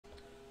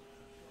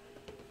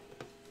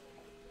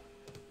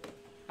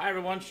Hi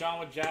everyone,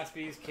 Sean with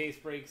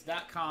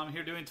JaspysCaseBreaks.com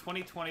here doing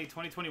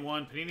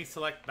 2020-2021 Panini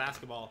Select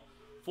Basketball.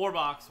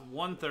 4-box,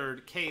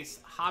 1/3 case,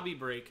 hobby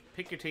break.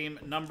 Pick your team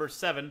number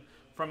 7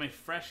 from a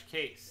fresh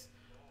case.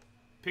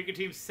 Pick your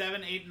team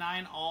 7, 8,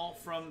 9 all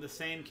from the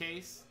same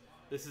case.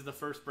 This is the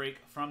first break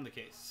from the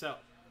case. So,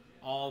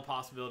 all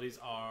possibilities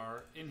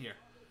are in here.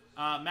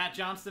 Matt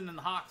Johnston and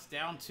the Hawks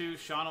down to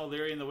Sean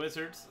O'Leary and the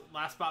Wizards.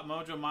 Last spot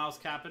mojo, Miles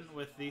Kappen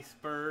with the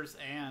Spurs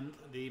and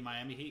the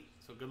Miami Heat.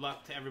 So good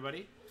luck to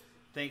everybody.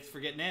 Thanks for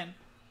getting in.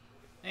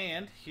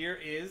 And here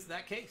is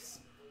that case.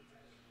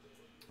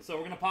 So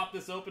we're going to pop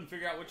this open,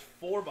 figure out which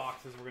 4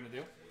 boxes we're going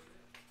to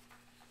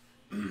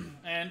do.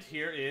 And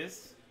here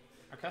is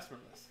our customer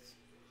list.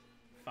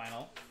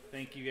 Final.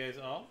 Thank you guys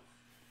all.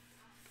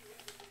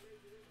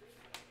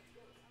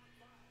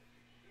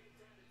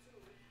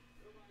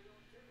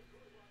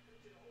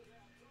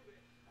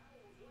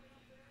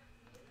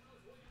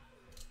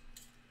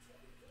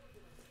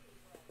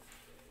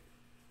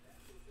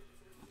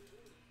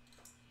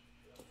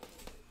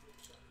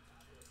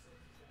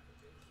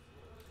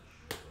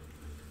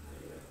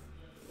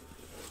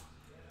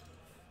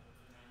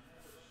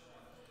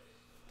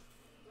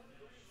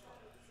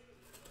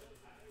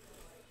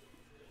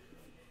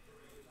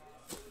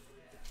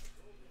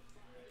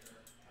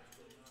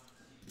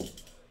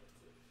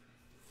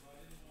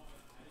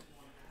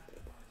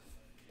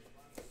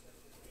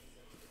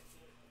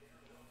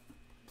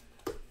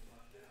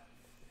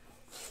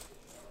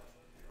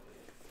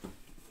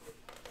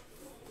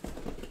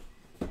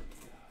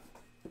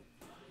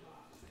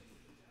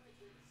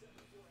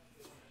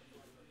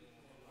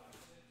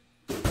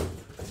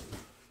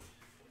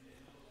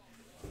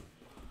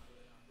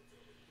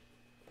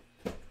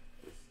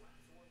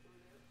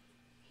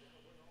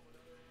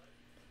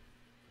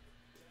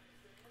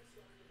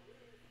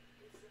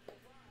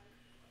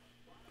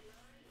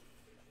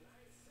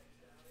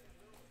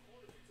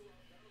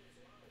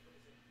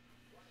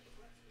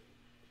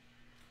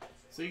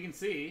 So you can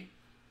see,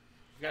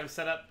 we've got to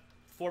set up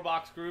 4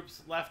 box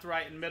groups, left,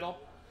 right, and middle.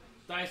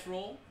 Dice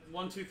roll,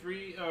 1, 2,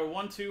 3, or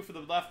 1, 2 for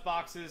the left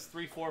boxes,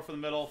 3, 4 for the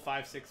middle,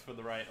 5, 6 for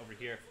the right over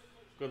here.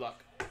 Good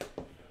luck.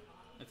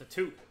 It's a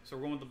 2, so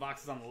we're going with the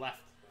boxes on the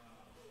left.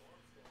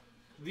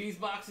 These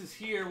boxes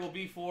here will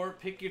be for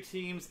pick your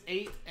teams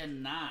 8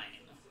 and 9.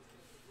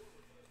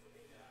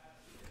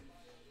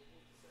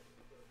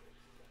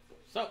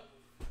 So,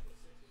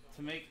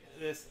 to make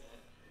this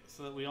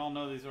so that we all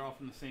know these are all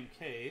from the same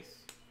case,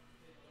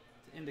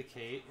 to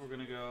indicate, we're going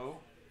to go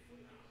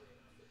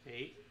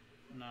 8,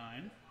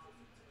 9,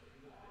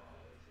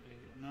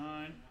 8,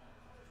 9,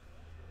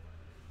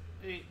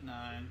 8,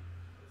 9,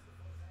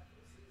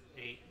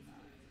 8,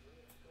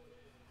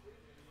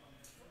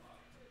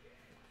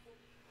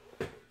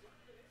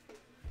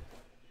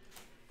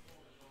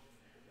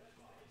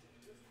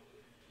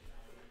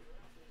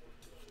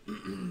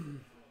 9.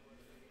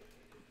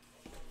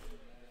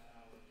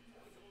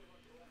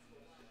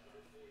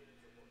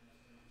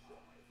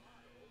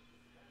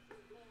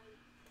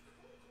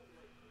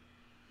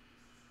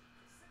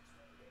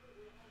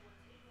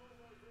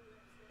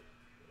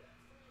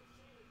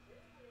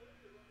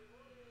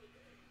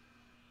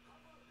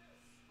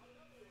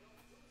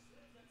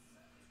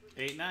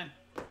 8, 9.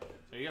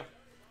 There you go.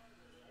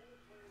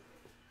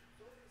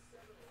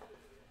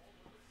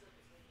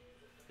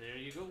 There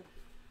you go.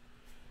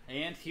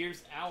 And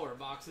here's our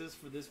boxes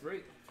for this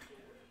break.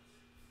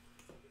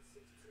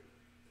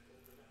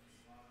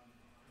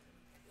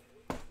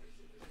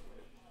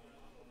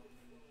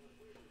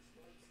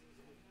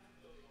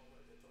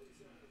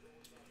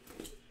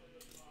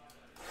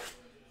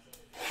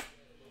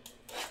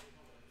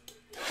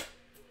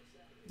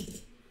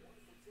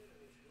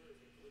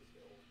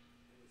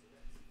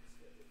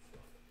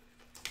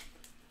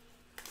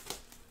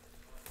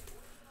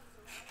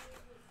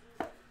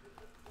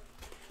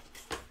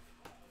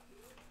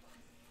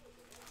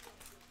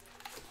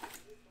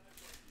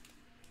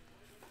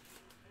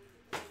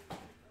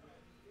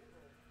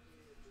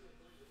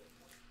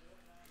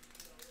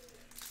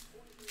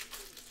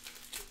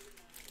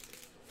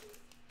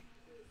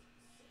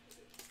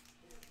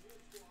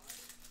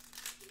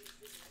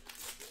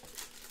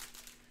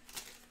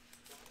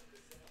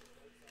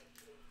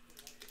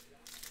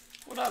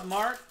 What up,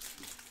 Mark?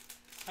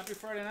 Happy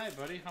Friday night,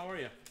 buddy. How are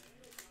you?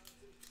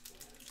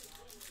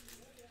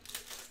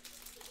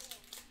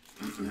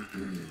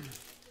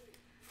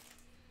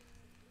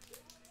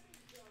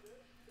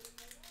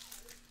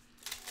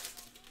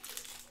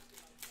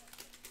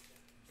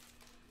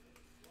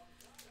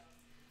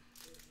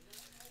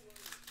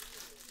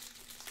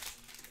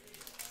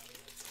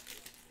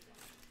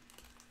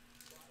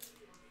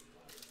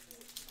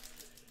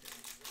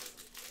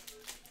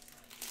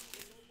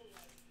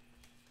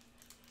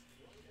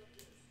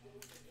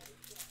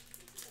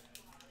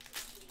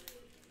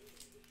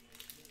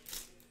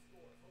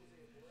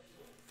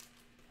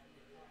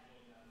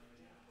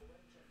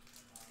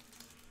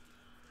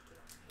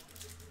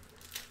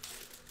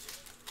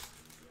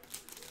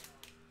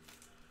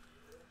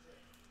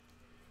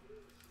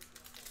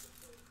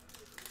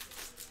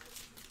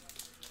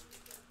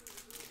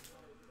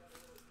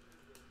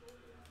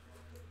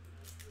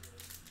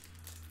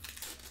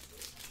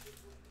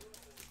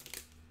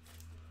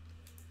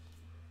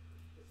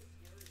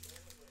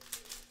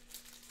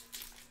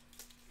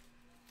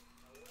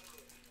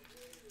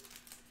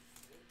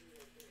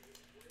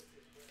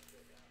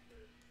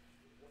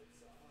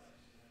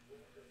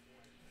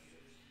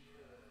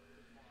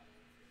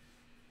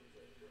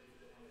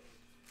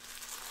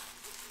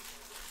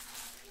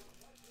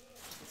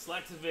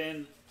 Select has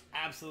been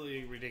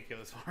absolutely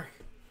ridiculous, Mark.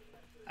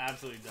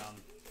 Absolutely dumb.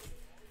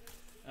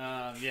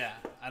 Yeah,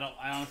 I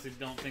honestly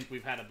don't think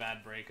we've had a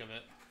bad break of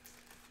it.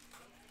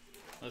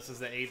 This is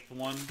the 8th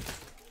one.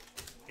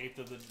 8th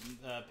of the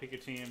pick your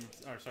team,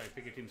 or sorry,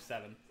 pick your team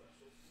 7.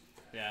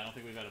 Yeah, I don't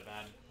think we've had a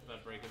bad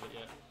break of it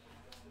yet.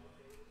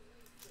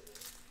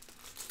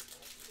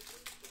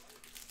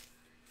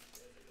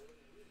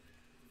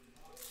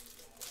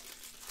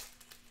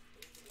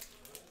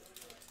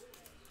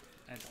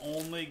 And it's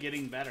only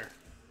getting better.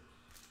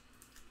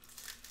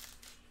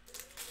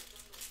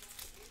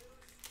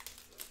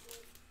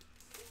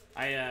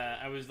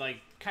 I was like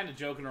kind of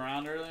joking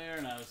around earlier,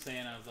 and I was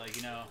like,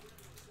 you know,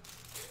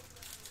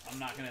 I'm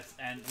not gonna,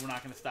 and we're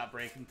not gonna stop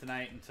breaking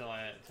tonight until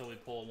we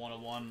pull a 1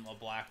 of 1, a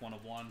black 1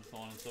 of 1, so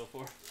on and so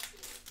forth.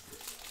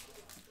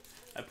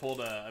 I pulled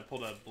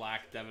a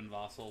black Devin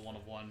Vassell 1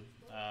 of 1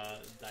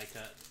 die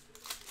cut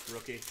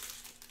rookie.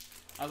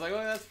 I was like, oh,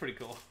 that's pretty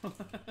cool.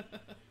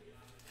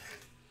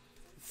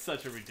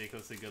 Such a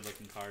ridiculously good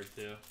looking card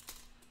too.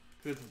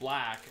 Cause it's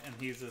black and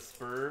he's a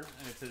Spur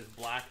and it's his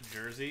black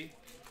jersey,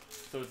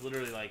 so it's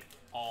literally like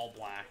all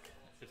black.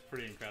 It's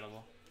pretty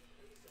incredible.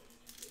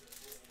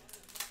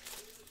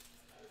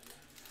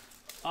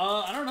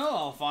 I don't know,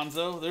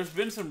 Alfonso. There's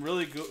been some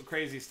really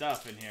crazy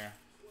stuff in here.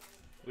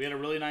 We had a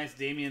really nice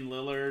Damian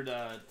Lillard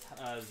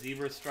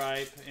zebra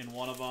stripe in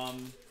one of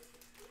them.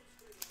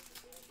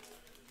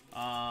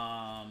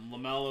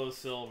 LaMelo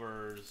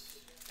silvers.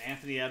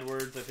 Anthony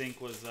Edwards, I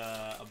think, was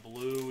a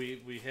blue.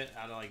 We hit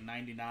out of like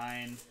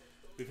 99.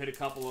 We've hit a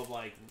couple of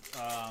like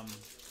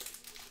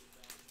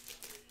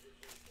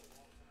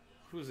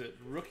who is it?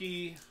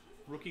 Rookie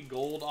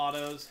gold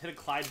autos. Hit a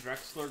Clyde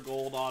Drexler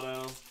gold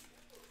auto.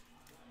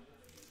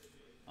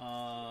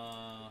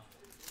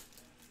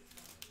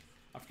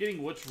 I'm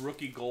forgetting which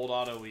rookie gold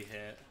auto we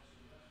hit.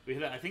 We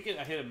hit. I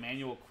hit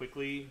Emmanuel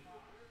Quickly,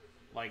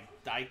 like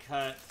die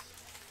cut,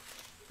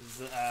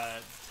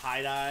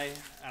 tie dye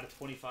out of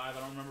 25. I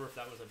don't remember if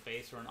that was a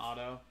base or an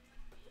auto.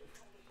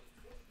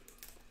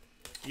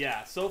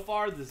 Yeah, so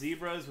far the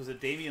zebras was a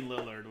Damian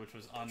Lillard, which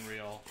was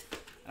unreal,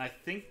 and I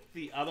think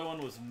the other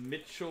one was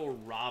Mitchell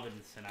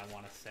Robinson. I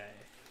want to say.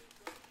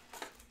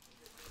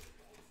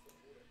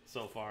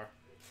 So far.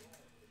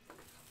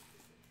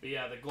 But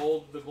yeah, the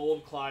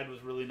gold Clyde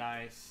was really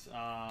nice.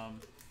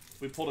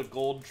 We pulled a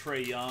gold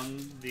Trae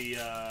Young, the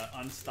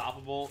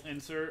Unstoppable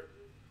insert.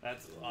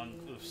 That's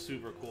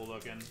super cool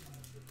looking.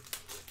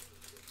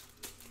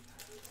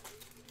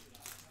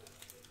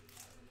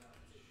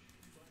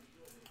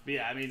 But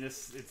yeah, I mean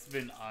it's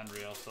been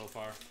unreal so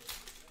far.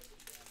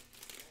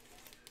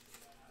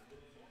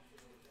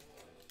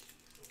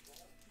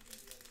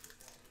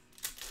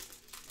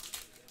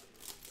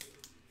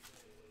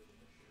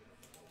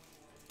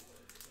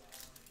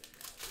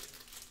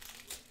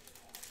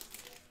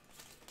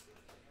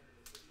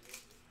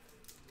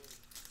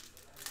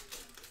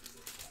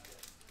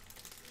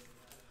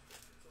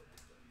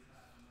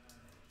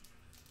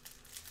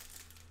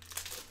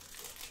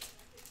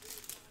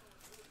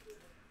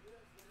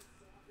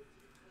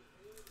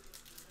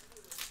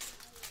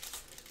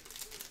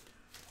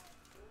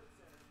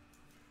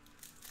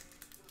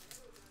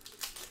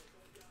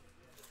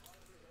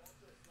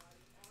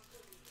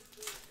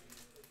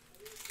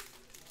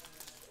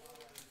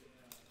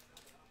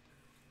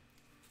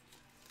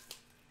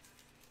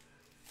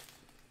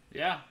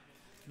 Yeah,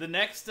 the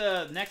next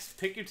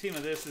pick your team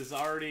of this is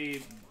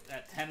already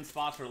at 10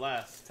 spots or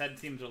less, 10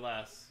 teams or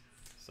less.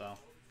 So,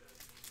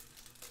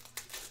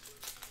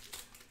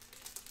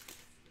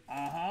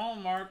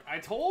 Mark. I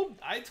told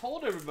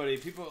everybody.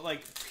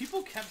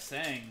 People kept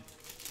saying.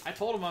 I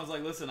told them, I was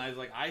like, listen.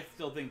 I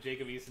still think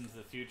Jacob Eason's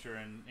the future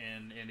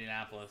in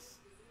Indianapolis,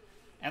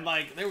 and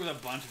like there was a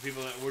bunch of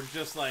people that were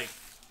just like,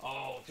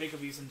 oh,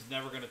 Jacob Eason's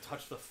never gonna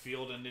touch the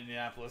field in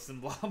Indianapolis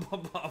and blah blah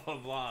blah blah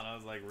blah. And I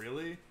was like,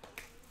 really?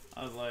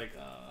 I was like,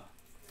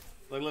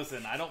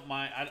 listen, I don't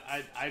mind.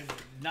 I'm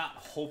not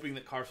hoping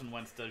that Carson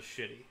Wentz does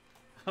shitty.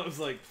 I was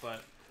like,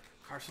 but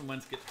Carson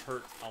Wentz gets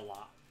hurt a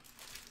lot.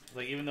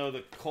 Like, even though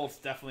the Colts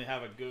definitely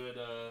have a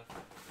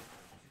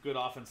good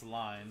offensive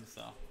line,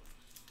 so.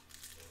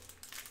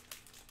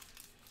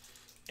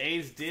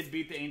 A's did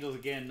beat the Angels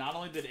again. Not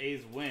only did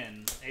A's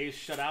win, A's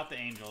shut out the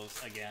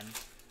Angels again,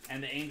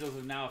 and the Angels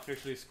have now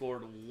officially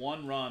scored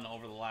 1 run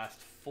over the last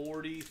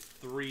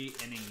 43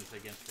 innings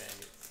against the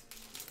A's.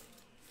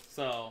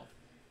 So,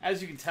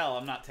 as you can tell,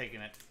 I'm not taking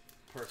it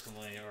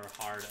personally or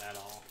hard at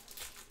all.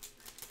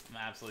 I'm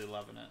absolutely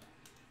loving it.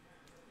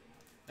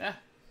 Yeah.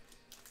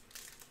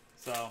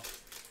 So.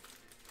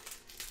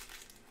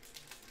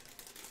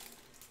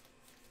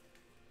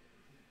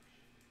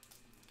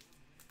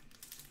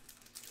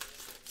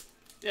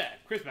 Yeah,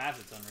 Chris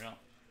Bassett's unreal.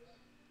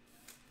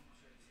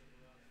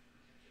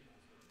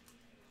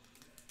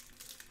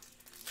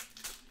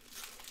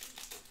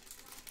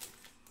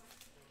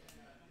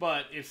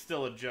 But it's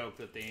still a joke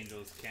that the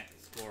Angels can't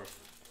score.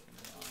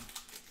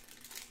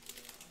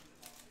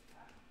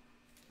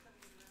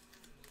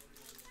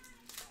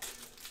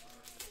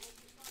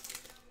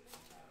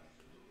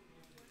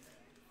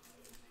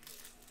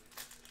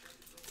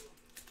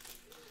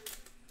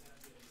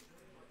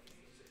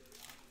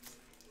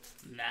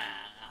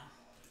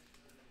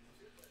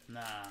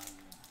 Nah.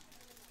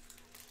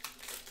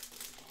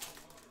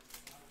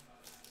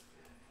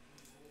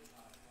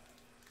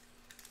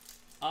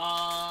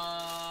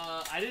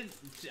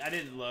 I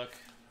didn't look,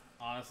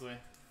 honestly.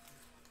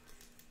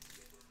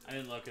 I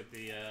didn't look at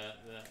the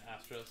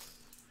Astros.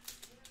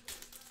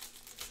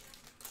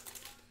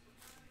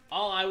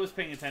 All I was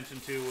paying attention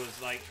to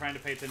was like trying to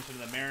pay attention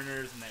to the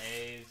Mariners and the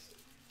A's.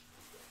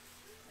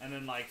 And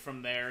then like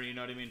from there, you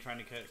know what I mean, trying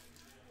to cut.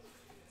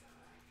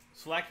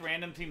 Select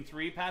random team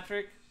 3,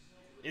 Patrick.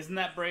 Isn't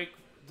that break?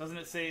 Doesn't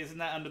it say? Isn't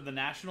that under the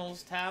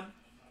Nationals tab,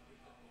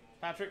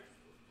 Patrick?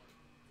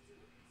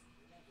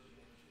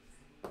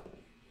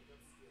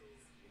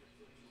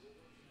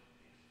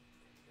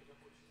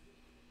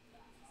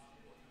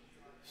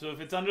 So if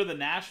it's under the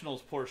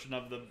Nationals portion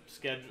of the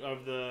schedule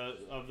of the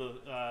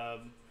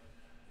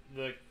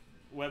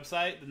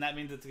website, then that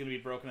means it's going to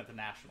be broken at the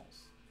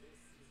Nationals.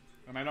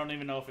 And I don't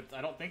even know if it's.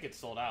 I don't think it's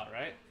sold out,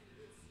 right?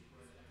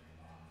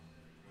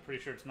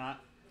 Pretty sure it's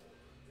not.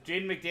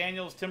 Jaden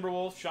McDaniels,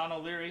 Timberwolves, Sean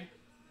O'Leary,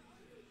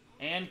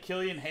 and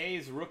Killian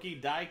Hayes, rookie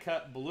die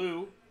cut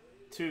blue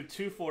to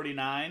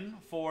 249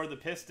 for the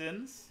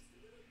Pistons.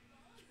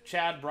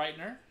 Chad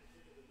Breitner.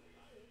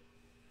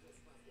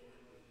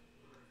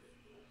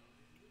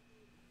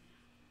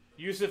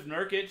 Yusuf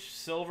Nurkic,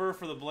 silver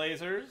for the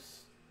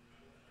Blazers.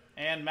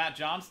 And Matt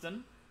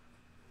Johnston.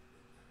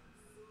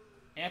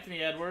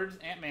 Anthony Edwards,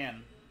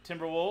 Ant-Man,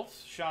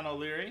 Timberwolves, Sean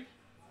O'Leary.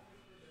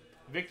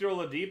 Victor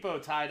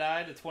Oladipo,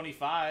 tie-dye to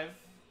 25,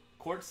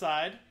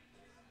 courtside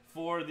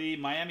for the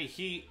Miami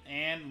Heat,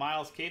 and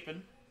Miles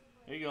Capon.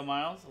 There you go,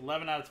 Miles.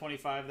 11 out of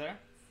 25 there.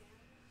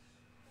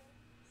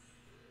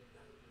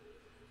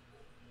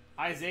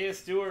 Isaiah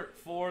Stewart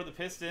for the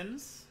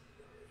Pistons.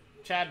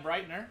 Chad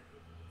Breitner.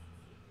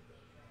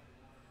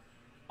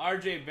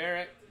 RJ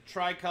Barrett,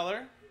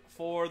 tricolor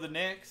for the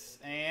Knicks,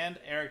 and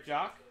Eric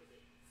Jock.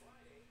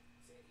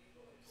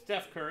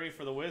 Steph Curry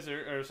for the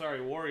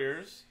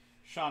Warriors,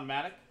 Sean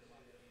Maddock.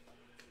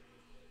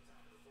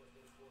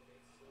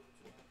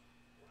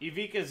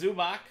 Ivica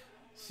Zubac,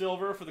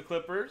 silver for the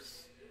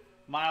Clippers,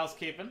 Miles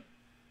Capon.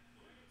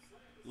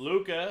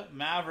 Luka,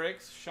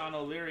 Mavericks, Sean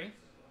O'Leary.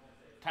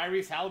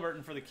 Tyrese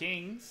Halliburton for the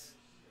Kings,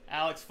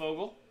 Alex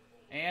Fogel.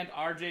 And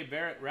RJ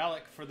Barrett,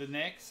 relic for the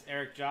Knicks,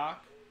 Eric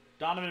Jock.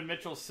 Donovan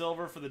Mitchell,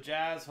 silver for the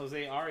Jazz,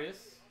 Jose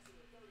Arias.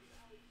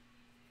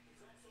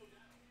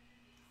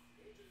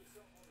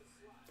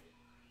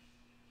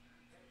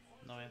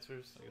 No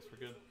answers. I guess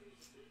we're good.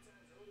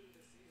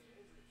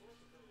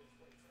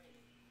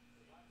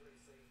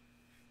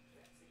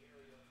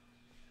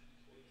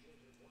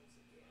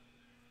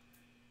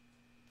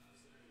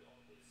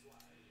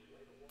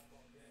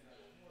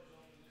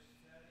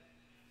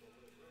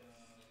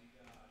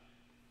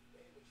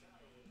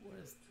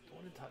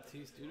 What did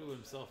Tatis do to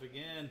himself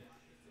again?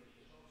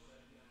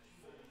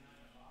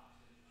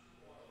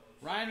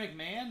 Ryan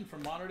McMahon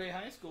from Modern Day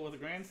High School with a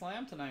grand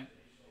slam tonight.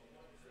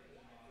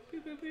 Pew,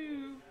 pew,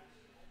 pew.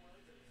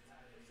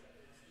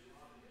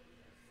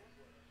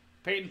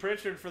 Peyton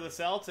Pritchard for the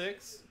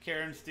Celtics,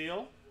 Karen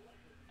Steele.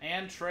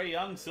 And Trae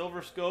Young,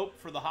 silver scope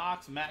for the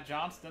Hawks, Matt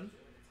Johnston.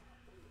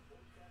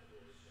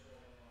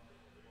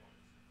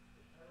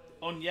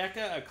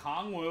 Onyeka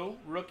Okongwu,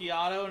 rookie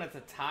auto, and it's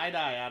a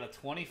tie-dye out of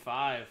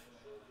 25.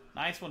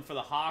 Nice one for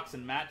the Hawks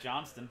and Matt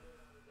Johnston.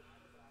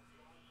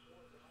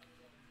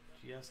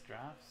 GS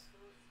drafts?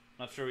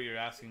 Not sure what you're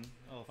asking,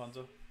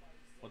 Alfonso,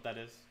 what that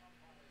is.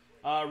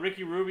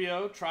 Ricky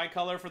Rubio,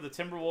 tricolor for the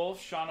Timberwolves,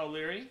 Sean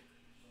O'Leary.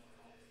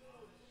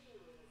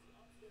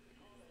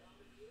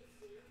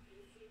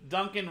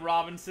 Duncan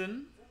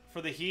Robinson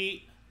for the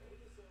Heat,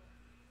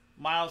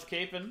 Miles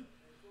Capon.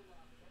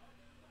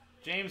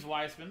 James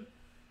Wiseman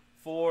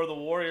for the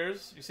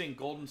Warriors. You're saying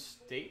Golden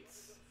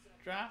State's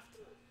draft?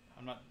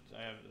 I'm not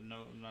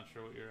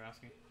sure what you're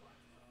asking.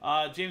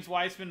 James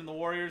Wiseman and the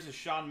Warriors is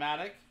Sean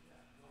Maddock.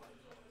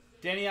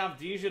 Danny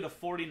Avdija to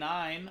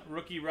 49,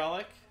 rookie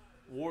relic.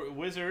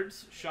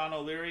 Wizards, Sean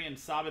O'Leary and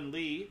Sabin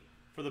Lee.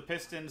 For the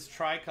Pistons,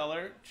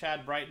 tricolor,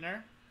 Chad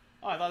Breitner.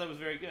 Oh, I thought that was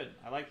very good.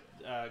 I like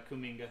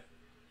Kuminga.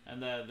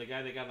 And the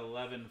guy that got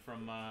 11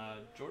 from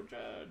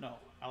Georgia? No,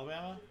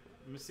 Alabama?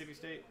 Mississippi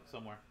State?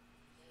 Somewhere.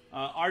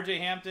 RJ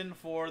Hampton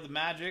for the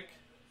Magic.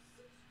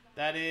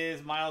 That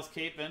is Miles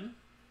Capon.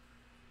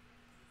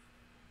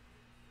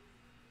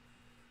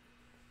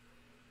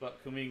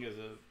 But Kuminga's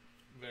a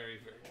very,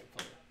 very good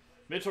player.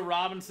 Mitchell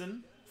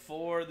Robinson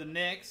for the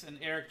Knicks and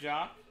Eric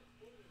Jock.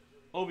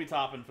 Obi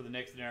Toppin for the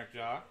Knicks and Eric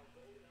Jock.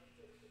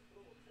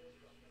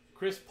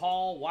 Chris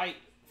Paul White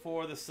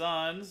for the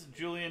Suns,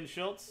 Julian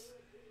Schultz.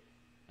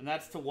 And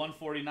that's to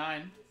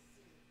 149.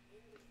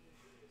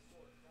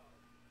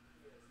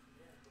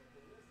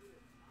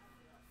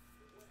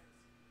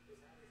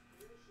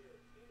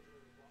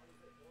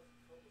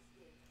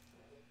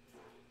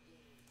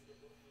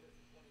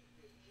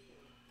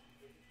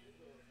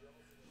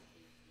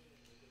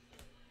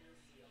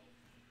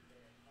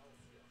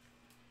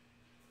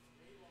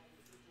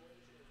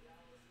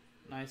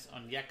 Nice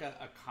Onyeka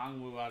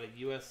Okongwu out of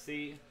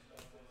USC.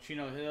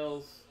 Chino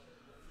Hills,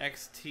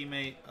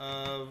 ex-teammate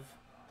of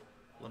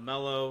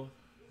LaMelo,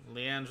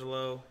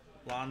 Leangelo,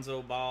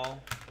 Lonzo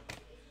Ball.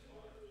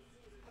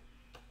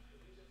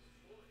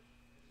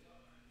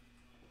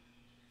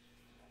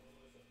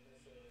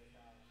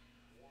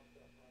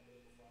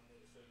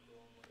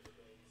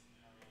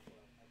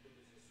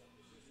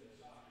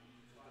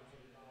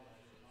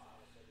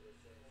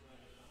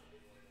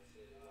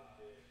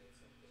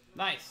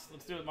 Nice.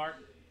 Let's do it, Mark.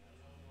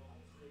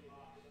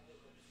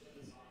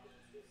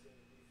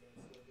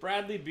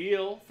 Bradley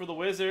Beal for the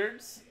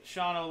Wizards.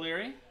 Sean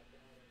O'Leary.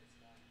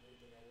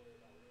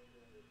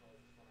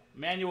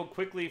 Emmanuel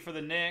Quickly for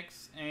the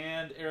Knicks.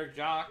 And Eric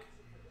Jock.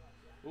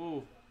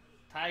 Ooh,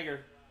 Tiger.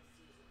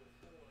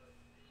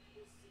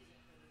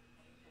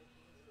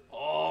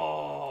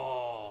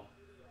 Oh.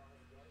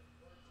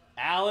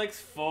 Alex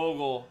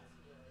Fogel.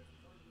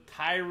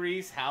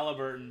 Tyrese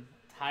Halliburton.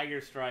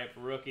 Tiger Stripe.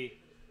 Rookie.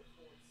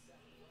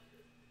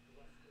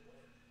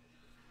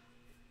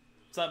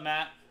 What's up,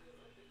 Matt?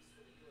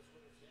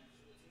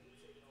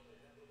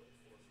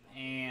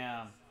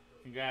 Damn.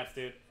 Congrats,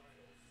 dude.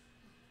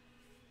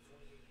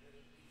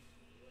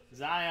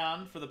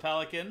 Zion for the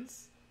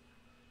Pelicans.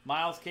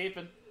 Miles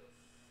Capin.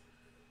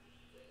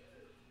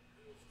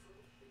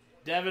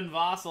 Devin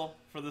Vassell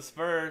for the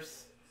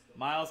Spurs.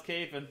 Miles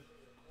Capin.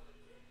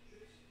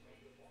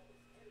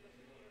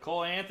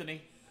 Cole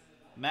Anthony.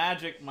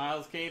 Magic.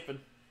 Miles Capin.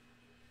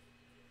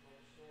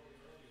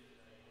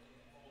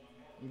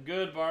 I'm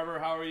good, Barber.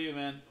 How are you,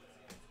 man?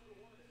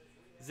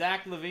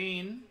 Zach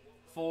LaVine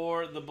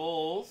for the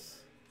Bulls.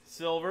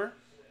 Silver.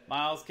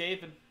 Miles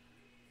Capin.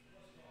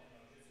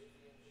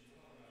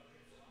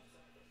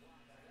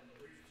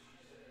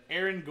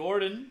 Aaron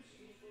Gordon.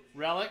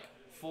 Relic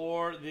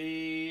for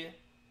the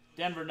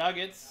Denver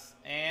Nuggets.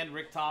 And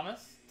Rick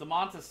Thomas.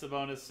 DeMontis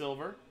Sabonis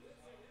Silver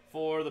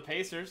for the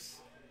Pacers.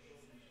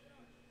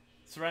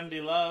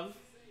 Serenity Love.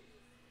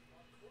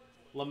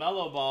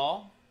 LaMelo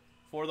Ball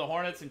for the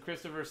Hornets and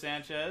Christopher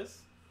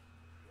Sanchez.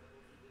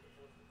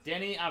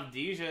 Denny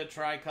Avdija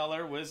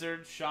Tricolor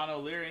Wizards. Sean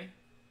O'Leary.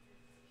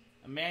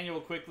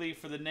 Emmanuel Quickly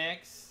for the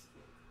Knicks.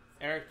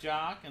 Eric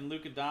Jock and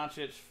Luka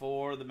Doncic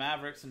for the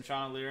Mavericks, and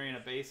Sean O'Leary and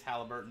a base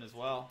Halliburton as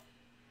well.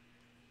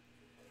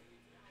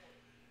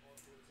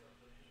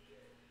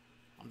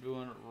 I'm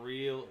doing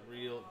real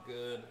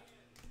good.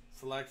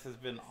 Selects has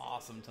been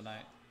awesome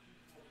tonight.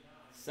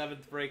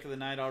 7th break of the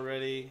night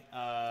already.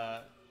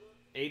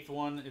 8th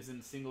one is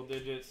in single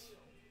digits.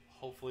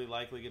 Hopefully,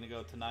 likely going to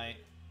go tonight.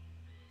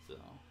 So.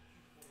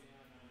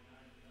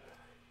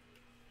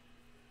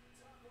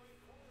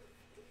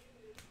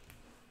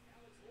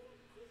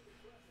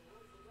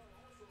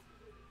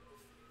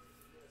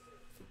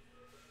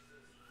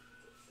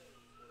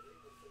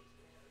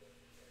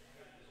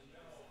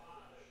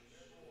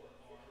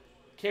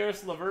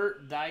 Karis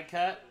LeVert die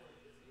cut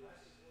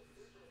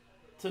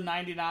to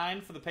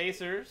 99 for the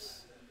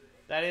Pacers.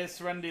 That is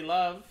Serenity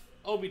Love.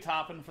 Obi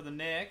Toppin for the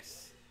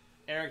Knicks.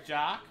 Eric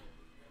Jock.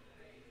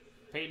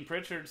 Peyton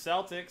Pritchard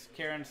Celtics.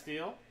 Karen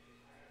Steele.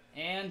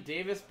 And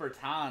Davis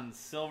Bertans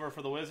silver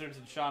for the Wizards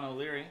and Sean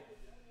O'Leary.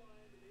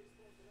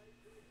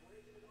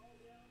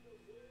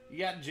 You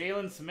got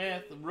Jalen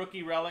Smith,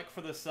 rookie relic for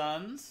the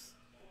Suns.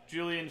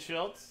 Julian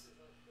Schultz.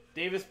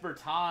 Davis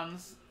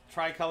Bertans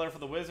tricolor for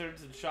the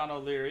Wizards and Sean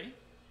O'Leary.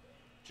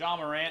 John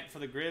Morant for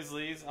the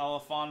Grizzlies.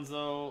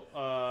 Alfonso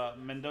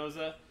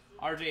Mendoza.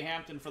 RJ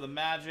Hampton for the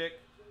Magic.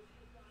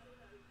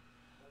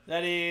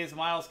 That is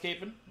Miles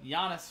Capin.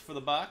 Giannis for the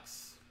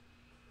Bucks.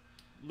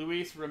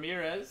 Luis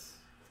Ramirez.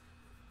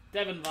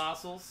 Devin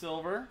Vassell,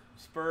 silver.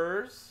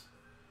 Spurs.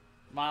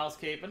 Miles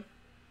Capin.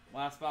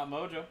 Last spot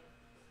mojo.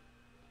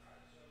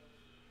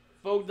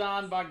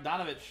 Bogdan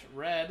Bogdanovic,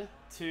 red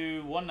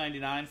to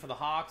 199 for the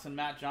Hawks and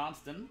Matt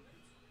Johnston.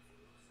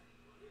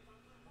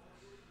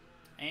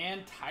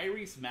 And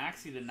Tyrese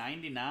Maxey to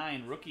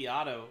 99, rookie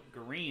auto,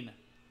 green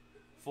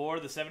for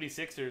the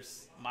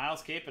 76ers,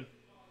 Miles Capin.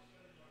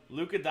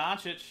 Luka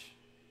Doncic,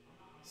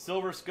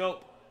 silver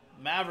scope,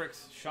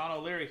 Mavericks, Sean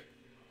O'Leary.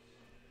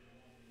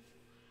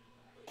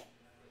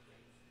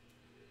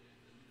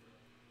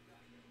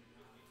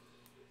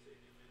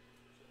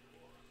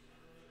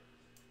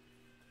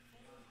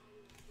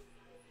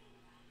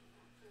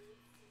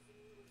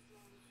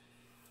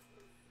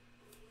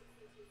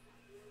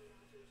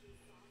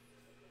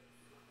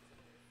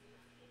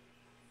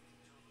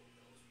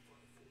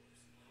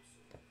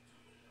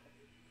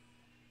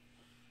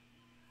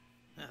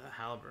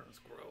 Halliburton's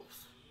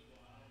gross.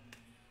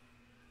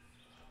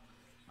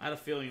 I had a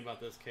feeling about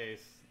this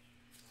case.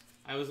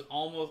 I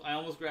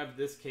almost grabbed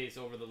this case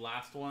over the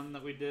last one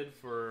that we did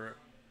for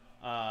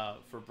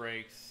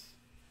breaks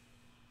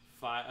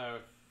 4,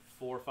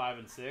 5,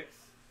 and 6.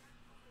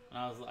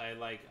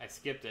 And I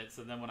skipped it.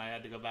 So then when I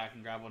had to go back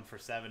and grab one for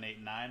 7, 8,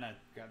 and 9, I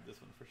grabbed this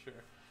one for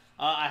sure.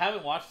 I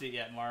haven't watched it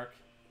yet, Mark.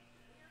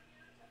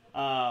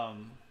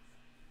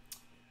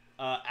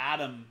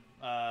 Adam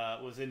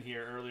was in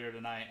here earlier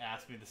tonight,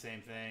 asked me the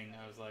same thing.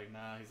 I was like,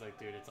 nah. He's like,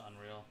 dude, it's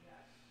unreal.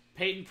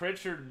 Peyton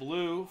Pritchard,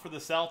 blue for the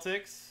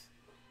Celtics.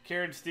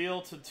 Karen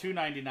Steele to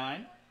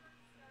 299.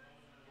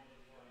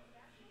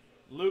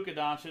 Luka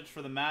Doncic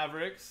for the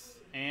Mavericks.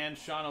 and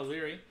Sean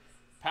O'Leary.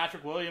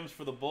 Patrick Williams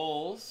for the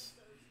Bulls.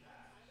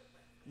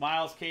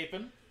 Miles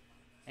Capon.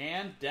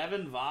 And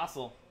Devin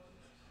Vassell.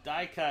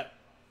 Die cut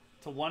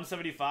to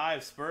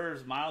 175.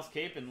 Spurs. Miles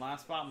Capon.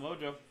 Last spot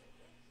mojo.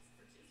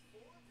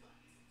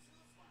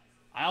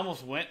 I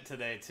almost went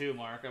today too,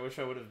 Mark. I wish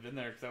I would have been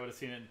there because I would have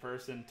seen it in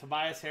person.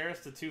 Tobias Harris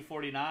to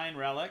 249.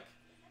 Relic.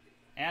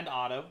 And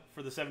auto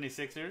for the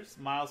 76ers.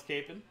 Miles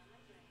Capon.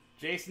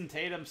 Jason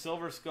Tatum.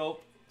 Silver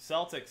Scope.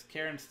 Celtics.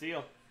 Karen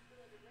Steele.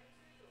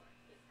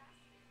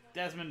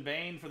 Desmond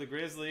Bain for the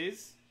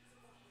Grizzlies.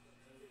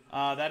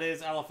 That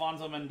is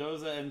Alfonso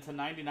Mendoza. And to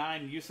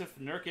 99, Yusuf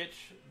Nurkic,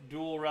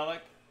 dual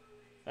relic.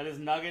 That is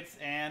Nuggets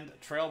and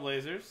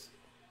Trailblazers.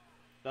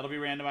 That'll be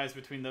randomized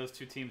between those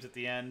two teams at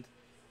the end.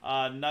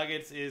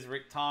 Nuggets is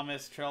Rick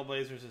Thomas.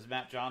 Trailblazers is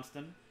Matt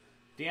Johnston.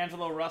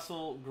 D'Angelo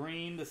Russell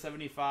Green, the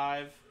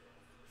 75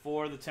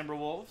 for the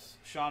Timberwolves.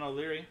 Sean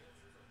O'Leary.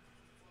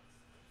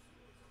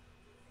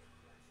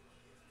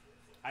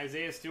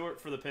 Isaiah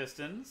Stewart for the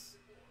Pistons.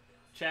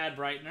 Chad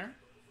Breitner.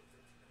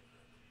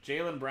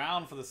 Jaylen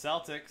Brown for the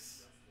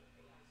Celtics.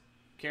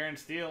 Karen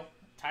Steele.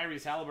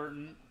 Tyrese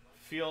Halliburton.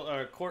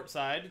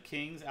 Courtside.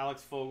 Kings.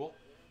 Alex Fogel.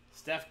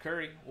 Steph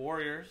Curry.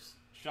 Warriors.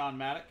 Sean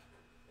Maddock.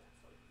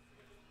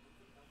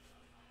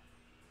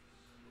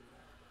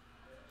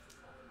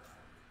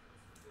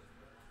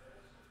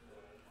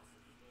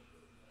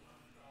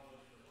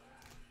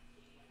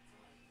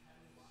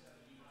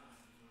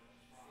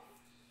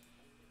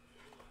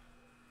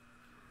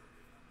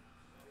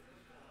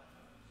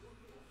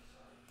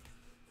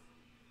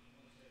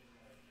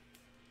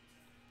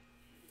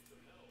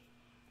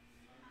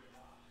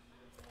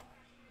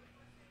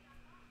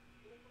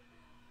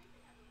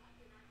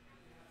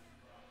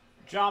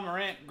 John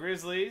Morant,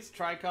 Grizzlies,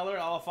 tricolor,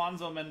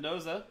 Alfonso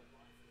Mendoza.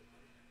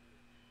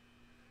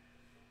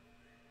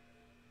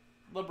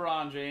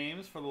 LeBron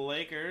James for the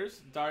Lakers,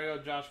 Dario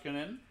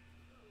Jashkinen.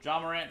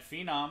 John Morant,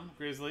 Phenom,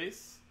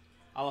 Grizzlies,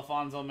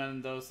 Alfonso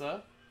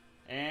Mendoza.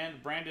 And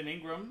Brandon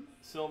Ingram,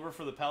 silver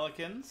for the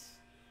Pelicans,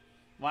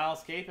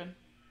 Miles Capon.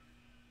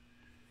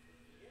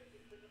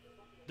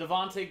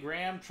 Devontae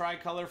Graham,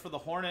 tricolor for the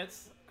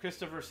Hornets,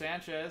 Christopher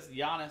Sanchez,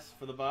 Giannis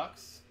for the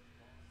Bucks.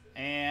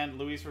 And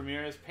Luis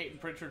Ramirez, Peyton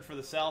Pritchard for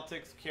the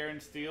Celtics,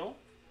 Karen Steele,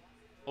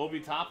 Obi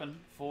Toppin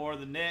for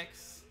the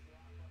Knicks,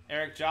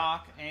 Eric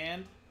Jock,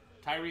 and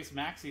Tyrese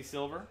Maxey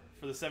silver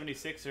for the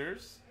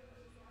 76ers.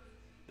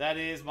 That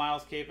is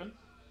Miles Capon.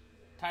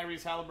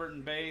 Tyrese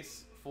Halliburton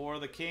base for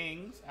the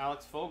Kings,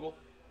 Alex Fogel.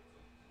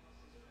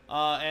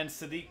 And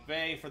Sadiq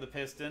Bey for the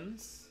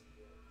Pistons,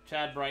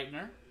 Chad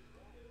Breitner.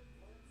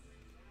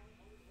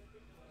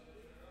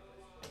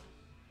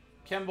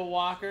 Kemba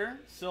Walker,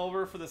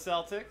 silver for the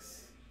Celtics,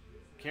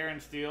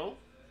 Karen Steele.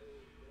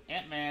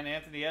 Ant-Man,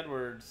 Anthony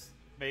Edwards,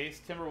 base,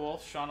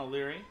 Timberwolves, Sean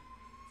O'Leary.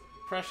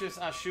 Precious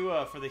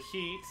Ashua for the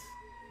Heat,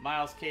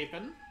 Miles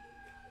Capon.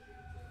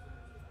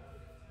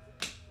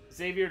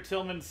 Xavier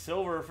Tillman,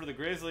 silver for the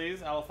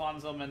Grizzlies,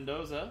 Alfonso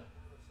Mendoza.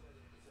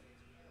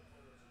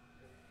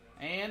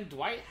 And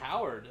Dwight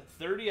Howard,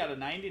 30 out of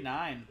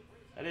 99.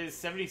 That is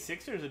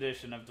 76ers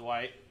edition of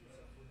Dwight.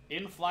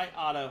 In-flight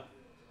auto.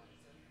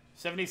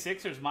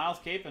 76ers, Miles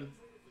Capon.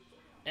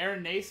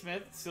 Aaron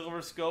Naismith,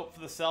 silver scope for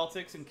the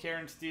Celtics, and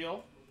Karen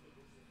Steele.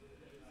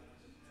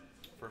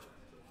 First,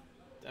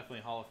 definitely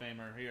Hall of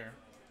Famer here.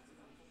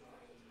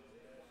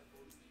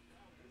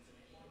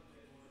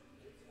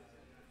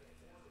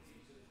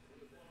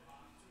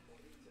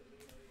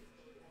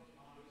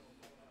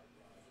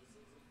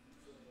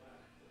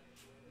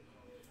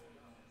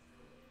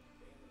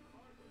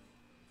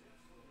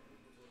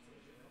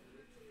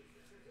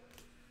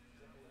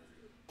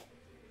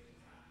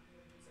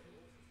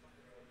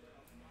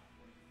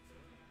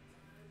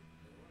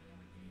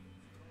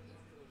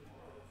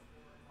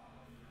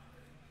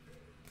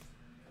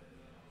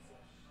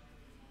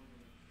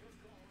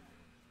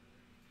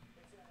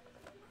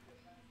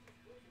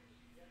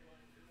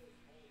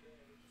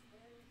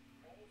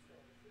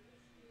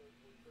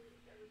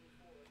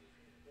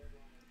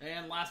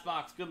 And last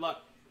box. Good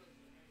luck.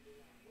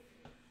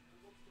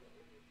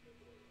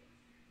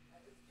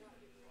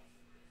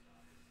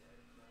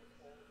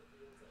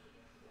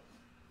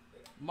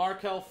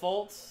 Markelle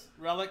Fultz,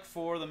 relic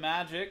for the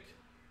Magic.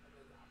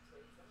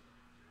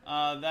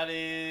 That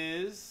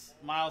is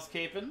Miles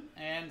Capon.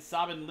 And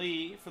Sabin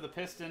Lee for the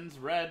Pistons,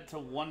 red to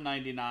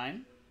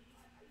 199.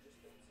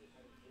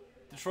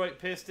 Detroit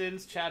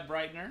Pistons, Chad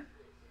Breitner.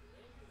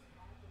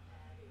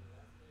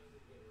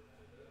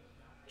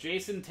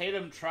 Jason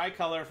Tatum,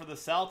 tricolor for the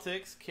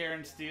Celtics,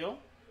 Karen Steele.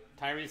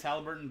 Tyrese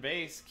Halliburton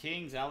base,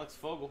 Kings, Alex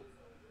Fogel.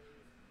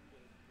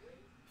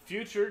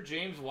 Future,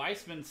 James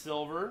Weissman,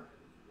 silver.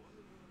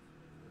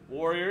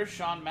 Warriors,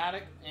 Sean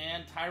Maddock.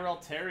 And Tyrell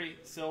Terry,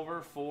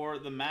 silver for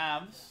the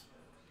Mavs,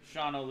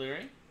 Sean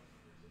O'Leary.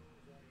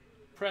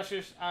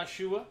 Precious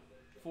Ashua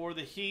for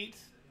the Heat,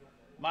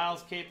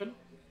 Miles Capon.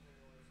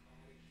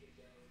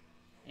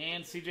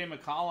 And CJ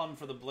McCollum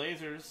for the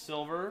Blazers,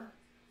 silver,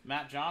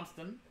 Matt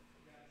Johnston.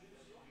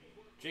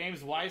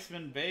 James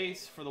Weissman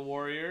base for the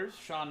Warriors,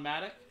 Sean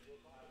Maddock.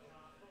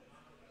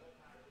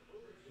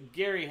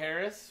 Gary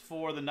Harris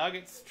for the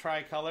Nuggets,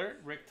 tricolor.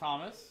 Rick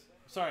Thomas.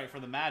 Sorry, for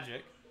the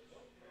Magic.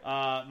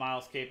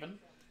 Miles Capon.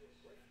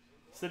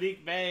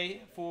 Sadiq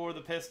Bey for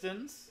the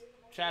Pistons.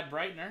 Chad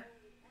Breitner.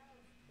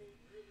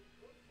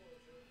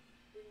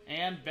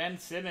 And Ben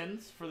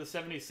Simmons for the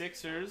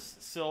 76ers,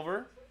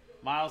 silver.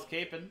 Miles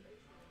Capon.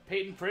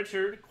 Peyton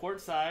Pritchard,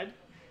 courtside.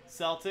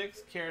 Celtics,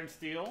 Karen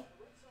Steele.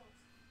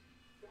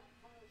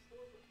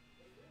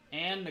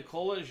 And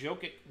Nikola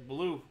Jokic,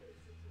 blue.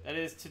 That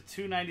is to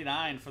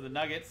 299 for the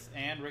Nuggets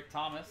and Rick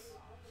Thomas.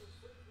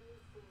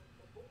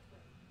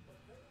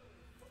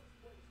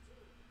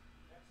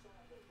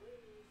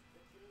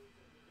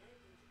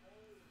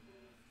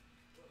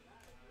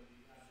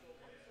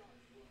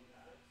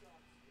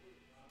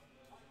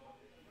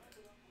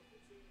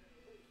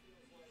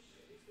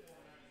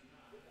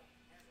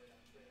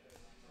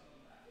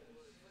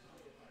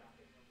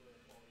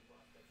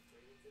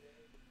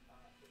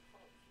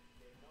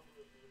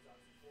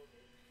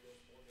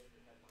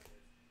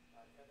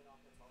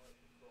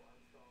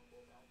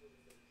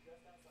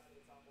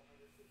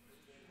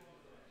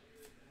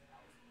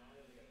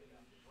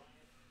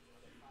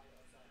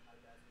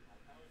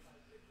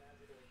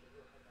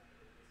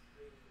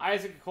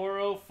 Isaac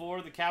Okoro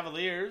for the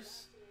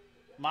Cavaliers.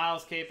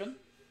 Miles Capon.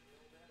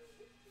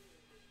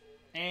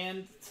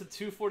 And to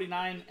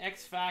 249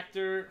 X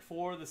Factor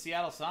for the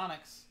Seattle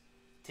Sonics.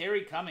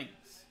 Terry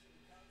Cummings.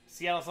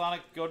 Seattle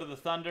Sonics go to the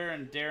Thunder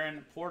and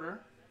Darren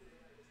Porter.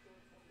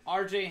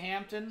 RJ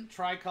Hampton,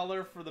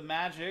 tricolor for the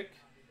Magic.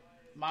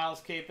 Miles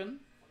Capon.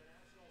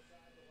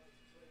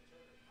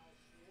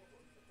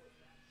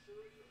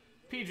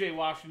 PJ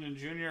Washington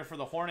Jr. for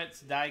the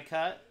Hornets, die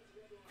cut.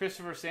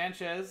 Christopher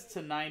Sanchez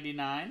to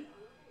 99.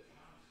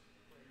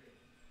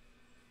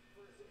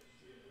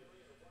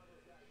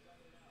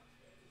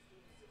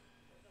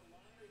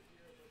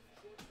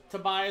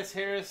 Tobias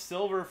Harris,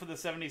 silver for the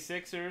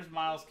 76ers,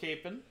 Miles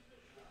Capon.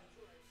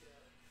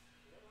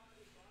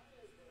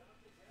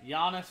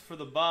 Giannis for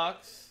the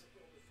Bucks,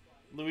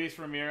 Luis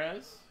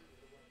Ramirez.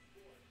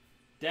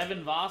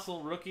 Devin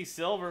Vassell, rookie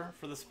silver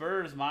for the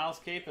Spurs,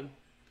 Miles Capon.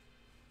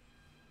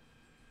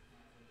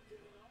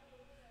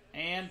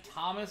 And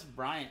Thomas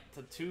Bryant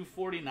to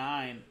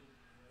 249.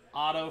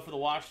 Auto for the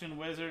Washington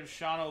Wizards,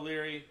 Sean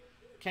O'Leary.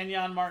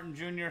 Kenyon Martin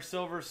Jr.,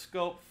 silver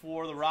scope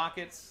for the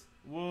Rockets,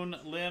 Woon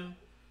Lim.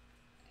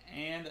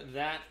 And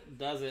that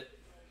does it.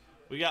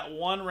 We got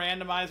one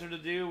randomizer to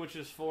do, which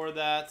is for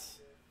that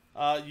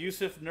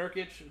Yusuf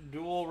Nurkic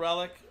dual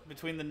relic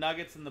between the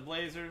Nuggets and the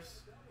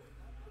Blazers.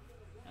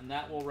 And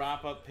that will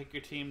wrap up Pick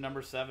Your Team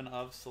number 7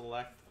 of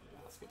Select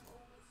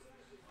Basketball.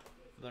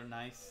 They're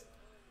nice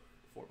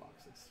 4 boxes.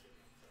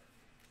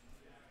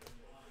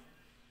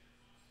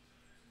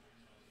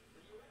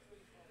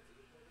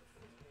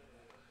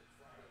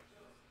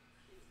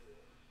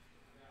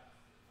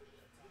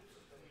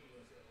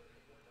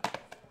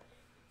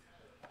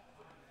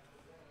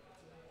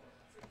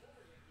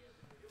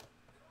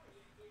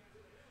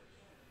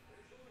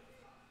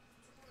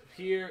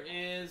 Here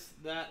is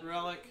that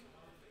relic.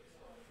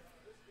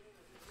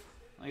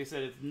 Like I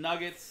said, it's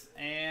Nuggets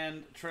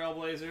and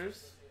Trailblazers.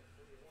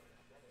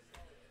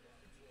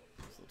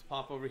 So let's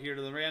pop over here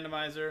to the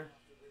randomizer.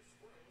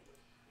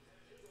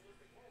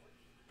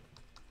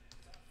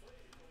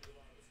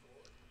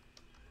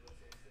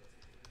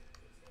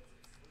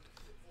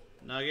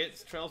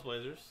 Nuggets,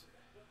 Trailblazers.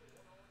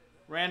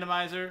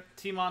 Randomizer,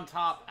 team on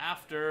top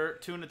after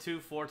 2 and a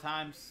 2 4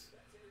 times.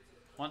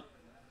 1,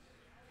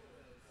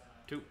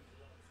 2,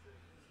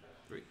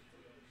 3,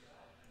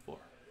 4.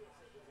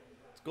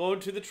 Let's go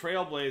to the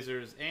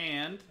Trailblazers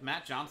and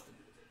Matt Johnston.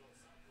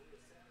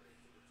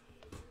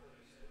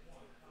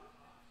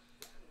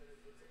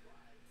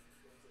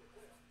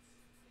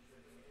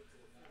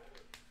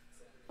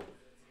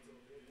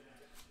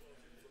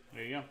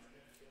 There you go.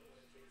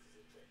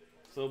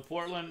 So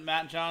Portland,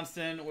 Matt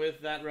Johnston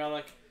with that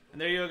relic. And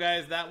there you go,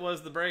 guys. That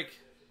was the break.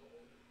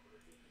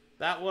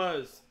 That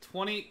was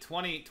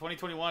 2020-2021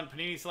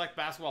 Panini Select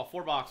Basketball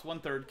 4-box,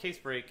 1/3 case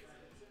break.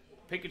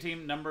 Pick your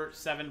team number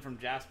 7 from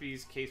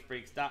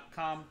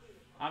jaspyscasebreaks.com.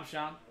 I'm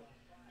Sean,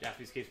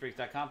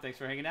 jaspyscasebreaks.com. Thanks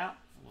for hanging out.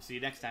 We'll see you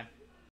next time.